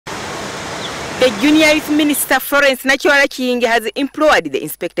The Junior Youth Minister Florence Nakiwala Kiyingi has implored the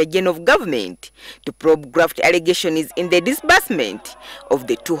Inspector General of Government to probe graft allegations in the disbursement of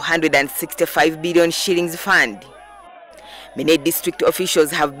the 265 billion shillings fund. Many district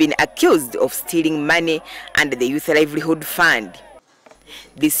officials have been accused of stealing money under the Youth Livelihood Fund.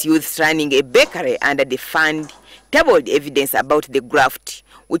 These youths running a bakery under the fund tabled evidence about the graft,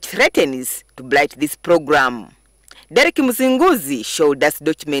 which threatens to blight this program. Derek Musinguzi showed us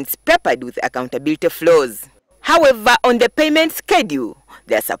documents papered with accountability flaws. However, on the payment schedule,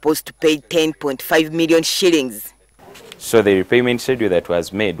 they are supposed to pay 10.5 million shillings. So the repayment schedule that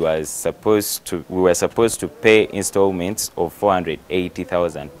was made was we were supposed to pay installments of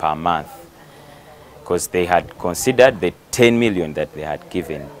 480,000 per month, because they had considered the 10 million that they had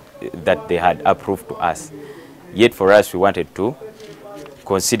given, that they had approved to us. Yet for us, we wanted to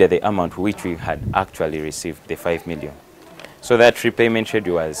consider the amount which we had actually received, the 5 million. So that repayment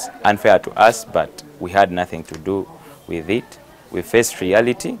schedule was unfair to us, but we had nothing to do with it. We faced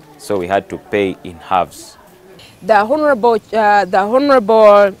reality, so we had to pay in halves. The Honorable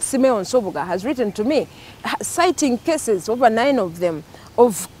Simeon Sobuga has written to me, citing cases, over 9 of them,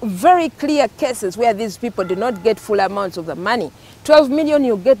 of very clear cases where these people did not get full amounts of the money. 12 million,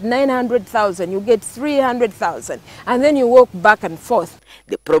 you get 900,000, you get 300,000, and then you walk back and forth.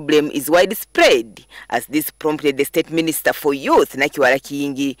 The problem is widespread, as this prompted the State Minister for Youth, Nakiwala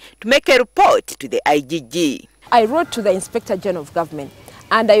Kiyingi, to make a report to the IGG. I wrote to the Inspector General of Government,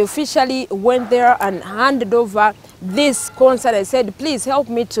 and I officially went there and handed over this concern. I said, please help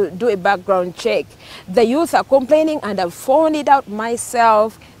me to do a background check. The youth are complaining, and I've found it out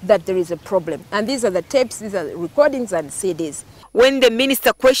myself that there is a problem. And these are the tapes, these are the recordings and CDs. When the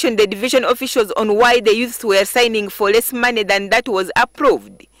minister questioned the division officials on why the youths were signing for less money than that was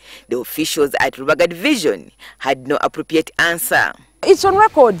approved, the officials at Rubaga Division had no appropriate answer. It's on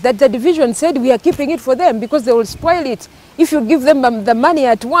record that the division said we are keeping it for them because they will spoil it. If you give them the money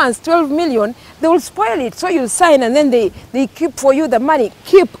at once, 12 million, they will spoil it. So you sign and then they keep for you the money,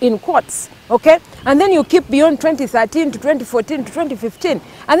 keep in quotes, okay? And then you keep beyond 2013 to 2014 to 2015.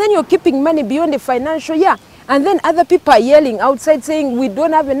 And then you're keeping money beyond the financial year. And then other people are yelling outside saying we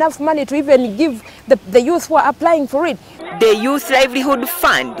don't have enough money to even give the youth who are applying for it. The Youth Livelihood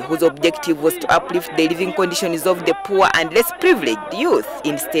Fund, whose objective was to uplift the living conditions of the poor and less privileged youth,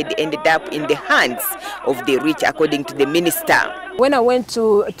 instead ended up in the hands of the rich, according to the minister. When I went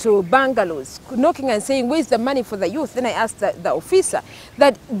to bungalows, knocking and saying, where's the money for the youth? Then I asked the officer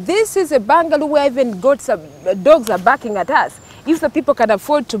that this is a bungalow where even dogs are barking at us. If the people can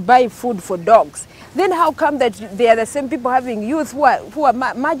afford to buy food for dogs, then how come that they are the same people having youth who are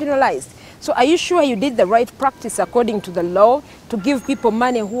marginalized? So are you sure you did the right practice according to the law to give people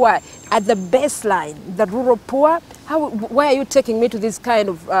money who are at the baseline, the rural poor? Why are you taking me to this kind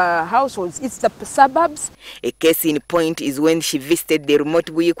of households? It's the suburbs. A case in point is when she visited the remote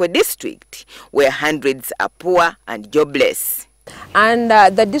Buyikwa district, where hundreds are poor and jobless. And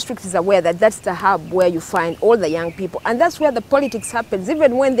the district is aware that that's the hub where you find all the young people. And that's where the politics happens,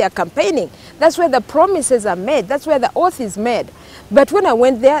 even when they are campaigning. That's where the promises are made. That's where the oath is made. But when I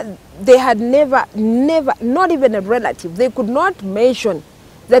went there, they had never, not even a relative, they could not mention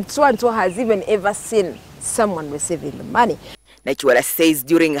that so-and-so has even ever seen someone receiving the money. Nakiwala says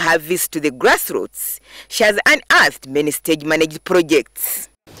during her visit to the grassroots, she has unearthed many stage-managed projects.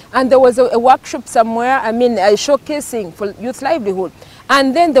 And there was a workshop somewhere, showcasing for youth livelihood.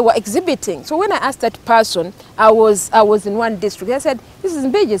 And then they were exhibiting. So when I asked that person, I was in one district. I said, this is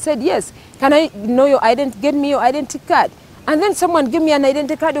Mbeji. He said, yes. Can I know your identity? Get me your identity card. And then someone gave me an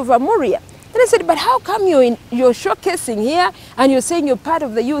identity card of Amuria. Then I said, but how come you're showcasing here and you're saying you're part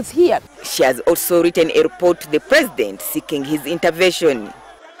of the youth here? She has also written a report to the president seeking his intervention.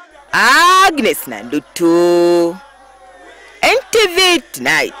 Agness Nandutu, NTV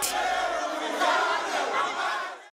Tonight.